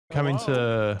Coming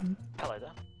to... Hello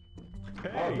there.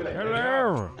 Hey,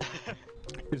 hello!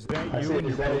 Is that you in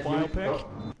your profile pic?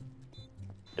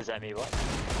 Is that me, what?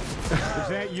 Is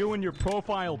that you in your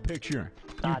profile picture?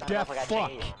 You deaf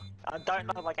fuck! I don't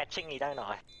look like a chingy, don't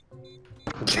I?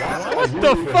 What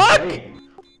the fuck?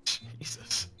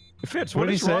 Jesus. Fitz, what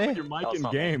is wrong with your mic in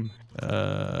game?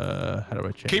 How do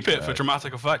I change Keep it that? for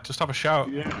dramatic effect. Just have a shout.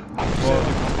 Yeah.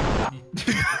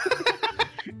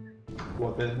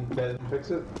 What, then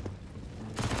fix it?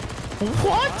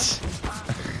 What?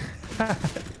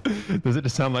 Does it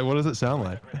just sound like? What does it sound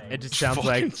like? It just sounds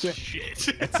like shit.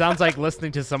 It sounds like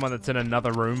listening to someone that's in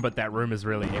another room, but that room is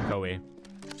really echoey.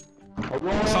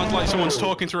 Sounds like someone's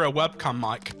talking through a webcam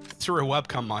mic. Through a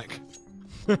webcam mic.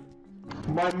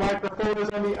 My microphone is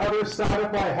on the other side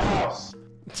of my house.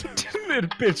 That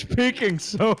bitch peeking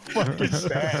so fucking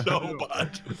bad. So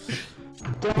bad.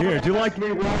 Here, do you like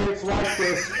me why it's like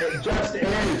this? It just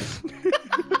is.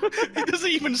 It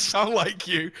doesn't even sound like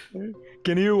you.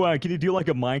 Can you do like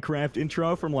a Minecraft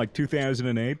intro from like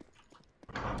 2008?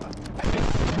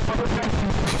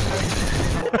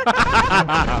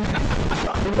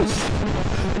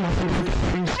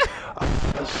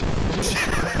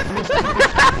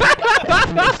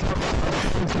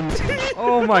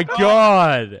 Oh my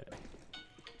god!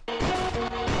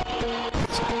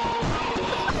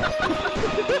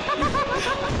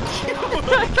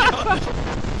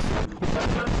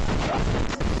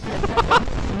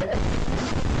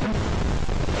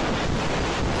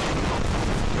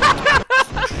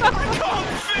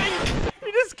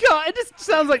 It just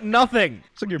sounds like nothing.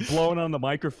 It's like you're blowing on the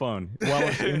microphone while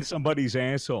it's in somebody's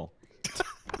asshole.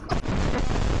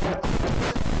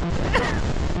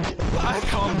 I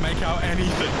can't make out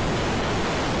anything.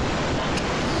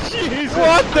 Jesus.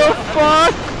 What the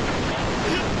fuck?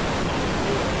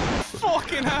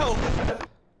 Fucking hell.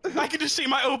 I can just see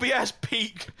my OBS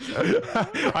peak.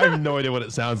 I have no idea what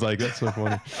it sounds like. That's so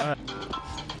funny.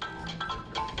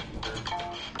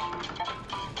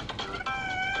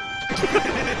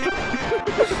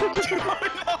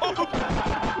 Oh, no.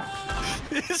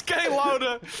 It's getting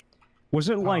louder. Was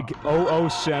it like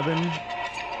 007?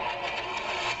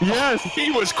 Yes!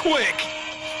 He was quick.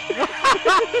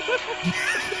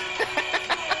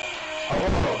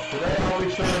 Oh, today I'll be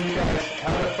showing you guys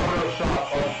how to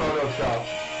Photoshop on Photoshop.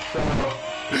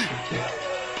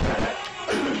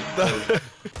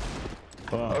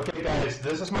 Okay guys,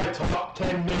 this is my top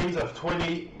 10 memes of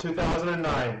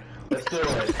 2009. Let's do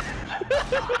it.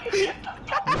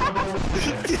 Number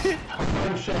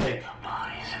 1, shake.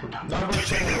 Number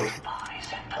 2,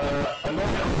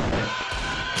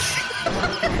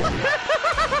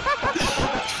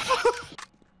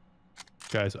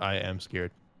 Guys, I am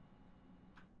scared.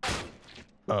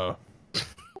 Oh.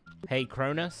 Hey,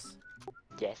 Cronus.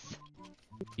 Yes.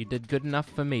 You did good enough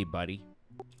for me, buddy.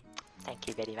 Thank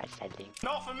you very much, Sandy.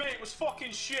 Not for me, it was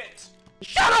fucking shit.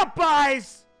 Shut up,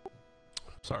 Byze!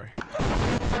 Sorry.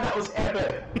 That was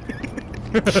epic.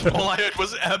 All I heard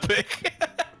was epic.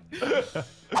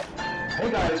 Hey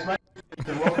guys, my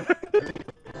and welcome.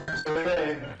 So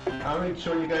today, I'm going to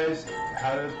show you guys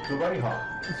how to do bunny hop.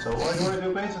 So what you want to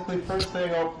do basically, first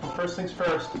things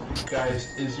first, guys,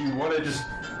 is you want to just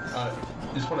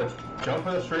want to jump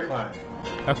in a straight line.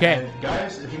 Okay. And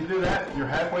guys, if you can do that, you're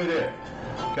halfway there.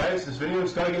 Guys, this video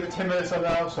is going to get to 10 minutes up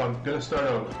now, so I'm going to start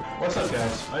over. What's up,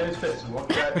 guys? My name is FITZ.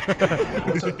 Welcome back.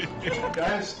 What's up,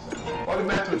 guys? Welcome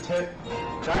back to a 10.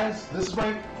 Guys, this is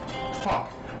my...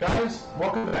 Fuck. Guys,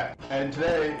 welcome back. And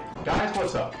today, guys,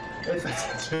 what's up? It's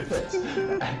FITZ.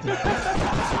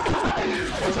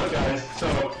 What's up, guys? So,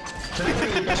 today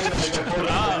you guys are in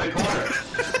the corner.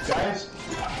 Guys,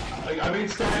 I'm being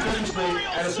stared viciously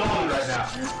at a zombie right now.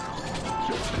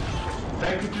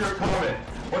 Thank you for your comment.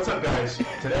 What's up, guys?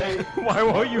 Today, why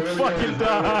won't you fucking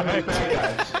die?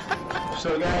 Guys.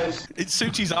 So, guys, It's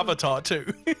Suchi's avatar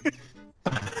too.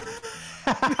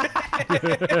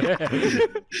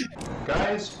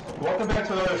 guys, welcome back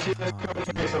to another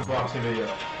CSGO case unboxing video.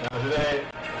 Now today,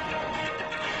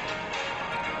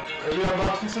 we're gonna be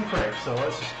unboxing some crates. So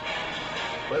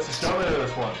let's just jump into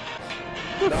this one.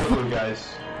 Double blue,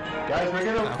 guys. Guys, we're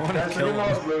gonna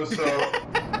all blue. So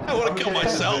I want to kill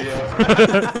myself.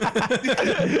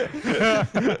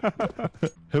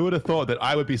 Who would have thought that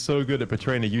I would be so good at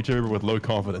portraying a YouTuber with low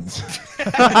confidence?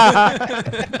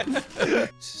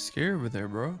 Scary over there,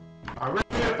 bro. I'm ready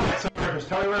to fight somewhere. Just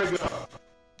tell me where to go.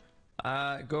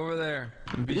 Go over there.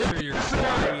 And be sure you're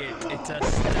quiet. It's a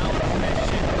stealth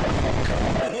mission.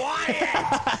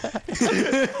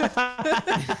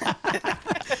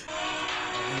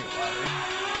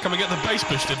 Can we get the bass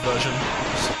boosted version?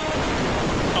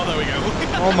 Oh, there we go.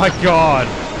 Oh my god.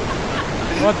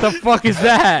 What the fuck is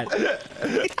that?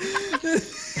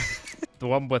 The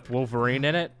one with Wolverine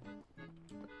in it?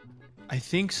 I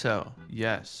think so.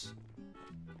 Yes.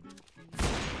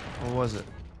 What was it?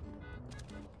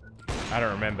 I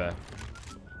don't remember.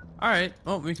 All right.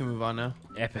 Oh, we can move on now.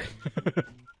 Epic.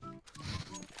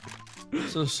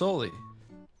 So Sully.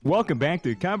 Welcome back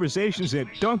to Conversations That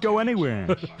Don't Go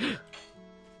Anywhere.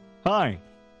 Hi.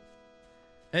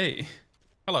 Hey.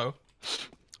 Hello.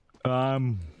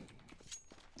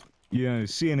 You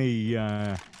see any,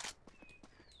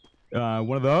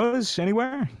 one of those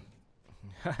anywhere?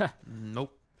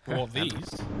 Nope. Or these.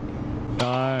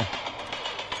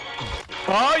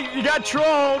 Oh, you got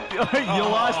trolled! You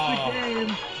lost the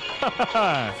game!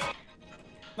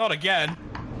 Not again.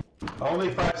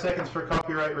 Only 5 seconds for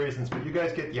copyright reasons, but you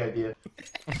guys get the idea.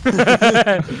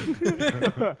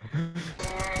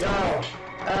 Yo!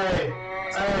 Hey!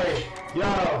 Hey!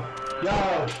 Yo!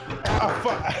 Yo! Oh,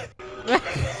 fuck!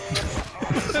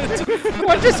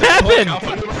 What just happened?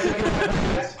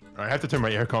 I have to turn my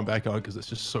aircon back on because it's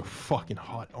just so fucking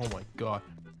hot. Oh my god.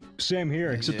 Same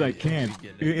here, except Yeah, I yeah, can't. you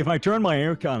get it. If I turn my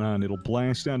aircon on, it'll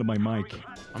blast onto my mic.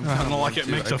 I'm I don't kinda like it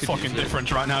dude, makes I a could fucking use it.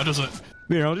 difference right now, does it?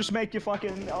 Here, I'll just make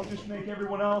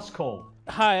everyone else cold.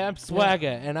 Hi, I'm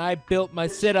Swagger, and I built my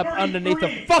setup underneath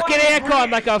a fucking aircon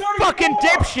like a fucking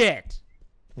dipshit!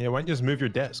 Yeah, why don't you just move your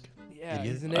desk? Yeah,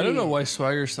 he's an I don't know idiot. why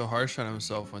Swagger's so harsh on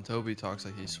himself when Toby talks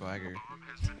like he's Swagger.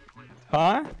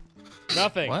 Huh?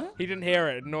 Nothing. What? He didn't hear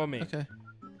it. Ignore me. Okay.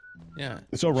 Yeah.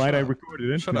 It's alright, I Shut up. recorded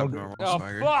it. Shut up, No- normal Oh,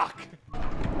 Swagger. fuck!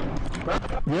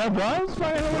 Yeah, bro, it's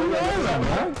fine.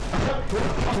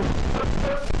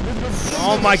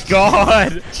 Oh my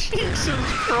god! Jesus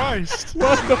Christ.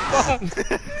 What the fuck?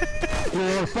 You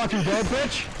little fucking go,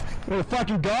 bitch! You little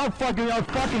fucking go! I'll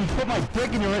fucking put my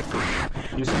dick in your... You said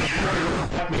you wanted to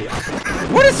fuck me.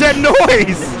 What is that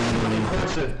noise?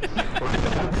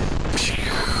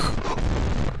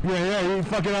 Yeah, you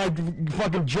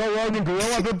fucking Joe Rogan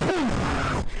gorilla.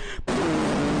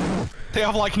 They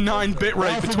have like 9 bit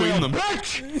rate between them.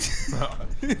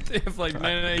 They have like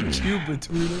 99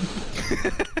 between them.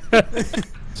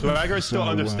 Swagger is still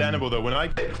understandable though. When I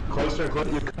get Closer and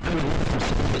closer.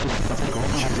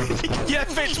 Yeah,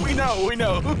 Fitz, we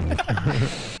know.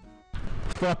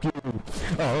 Fuck you.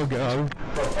 Oh, God.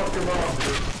 Fuck your mom,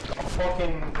 dude.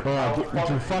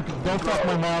 Don't fuck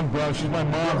my mom, bro. She's my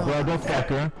mom, bro. Don't fuck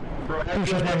her.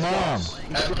 She's my mom.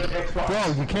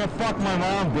 Bro, you can't fuck my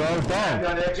mom, bro.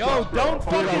 Don't. Yo, don't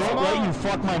fuck Dude, I his won't let you mom!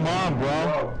 fuck my mom,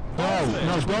 bro.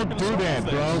 No, don't do that,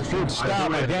 bro. Dude, stop.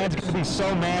 My dad's gonna be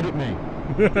so mad at me.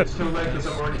 It's too late because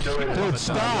I'm already doing it. Dude,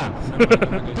 stop.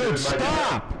 Dude,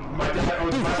 stop. My dad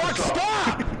owns Dude, fuck, Microsoft.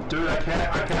 stop. Dude, I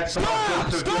can't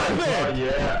Stop! Dude, Stop Oh, it!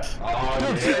 yeah. Oh,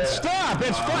 Dude, yeah. stop.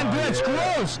 That's fun. Dude, that's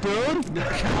gross, dude. Dude,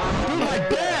 my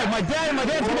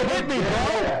dad's gonna hit me,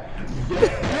 bro. Dude,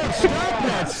 stop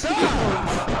that. Stop.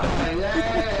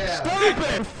 Yeah. Stop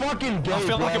it. Fucking gay, I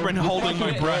feel like bro. I've been You're holding my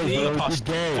fucking breath gay, for the bro. past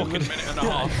You're gay. fucking minute and a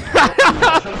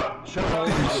half. Shut up.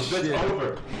 It's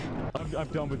over. I'm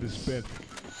done with this bit.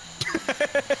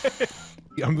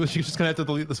 I'm just gonna have to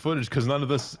delete this footage because none of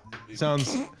this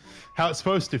sounds how it's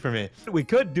supposed to for me. We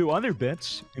could do other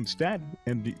bits instead,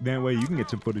 and that way you can get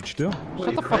some footage too.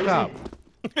 Shut the fuck up.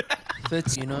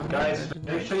 Fitz, you know. Guys,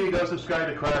 make sure you go subscribe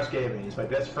to Kryoz Gaming. He's my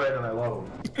best friend and I love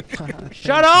him.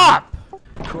 Shut up!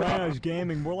 Kryoz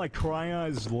Gaming, more like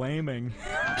Kryoz Laming.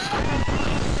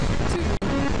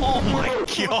 Oh my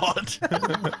god.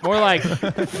 More like,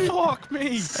 Fuck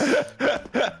me.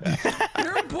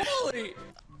 You're a bully.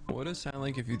 What does it sound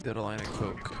like if you did a line of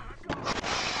coke?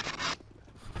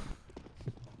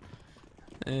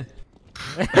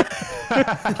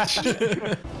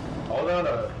 Hold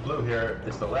on, Blue here.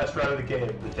 It's the last round of the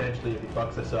game. Potentially, if he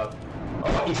fucks this up.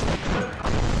 Oh, he's...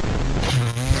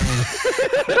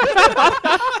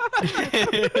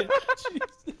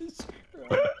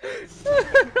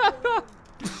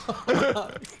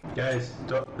 Guys,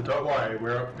 don't worry.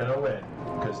 We're gonna win.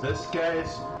 Because this, guys,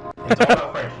 it's all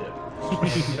about friendship.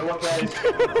 And you know what, guys?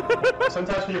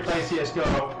 Sometimes when you're playing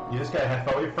CSGO, you just gotta have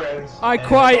fun with your friends. I and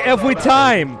cry it's all every about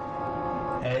time!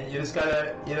 And you just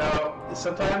gotta, you know,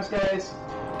 sometimes, guys,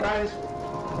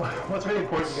 what's really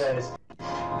important, guys,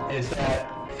 is that,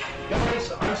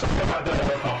 guys, I'm sorry about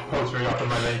that post very often on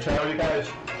my main channel, you guys.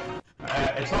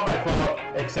 It's not my fault,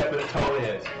 except that it totally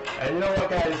is. And you know what,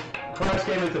 guys? Kryoz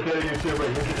Gaming is a better YouTuber.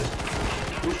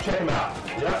 You should check him out.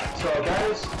 Yeah. So,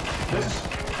 guys,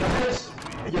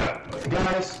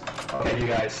 guys. Okay, you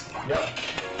guys. Yep.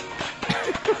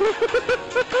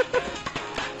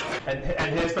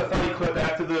 And here's the funny clip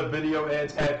after the video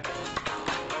ends.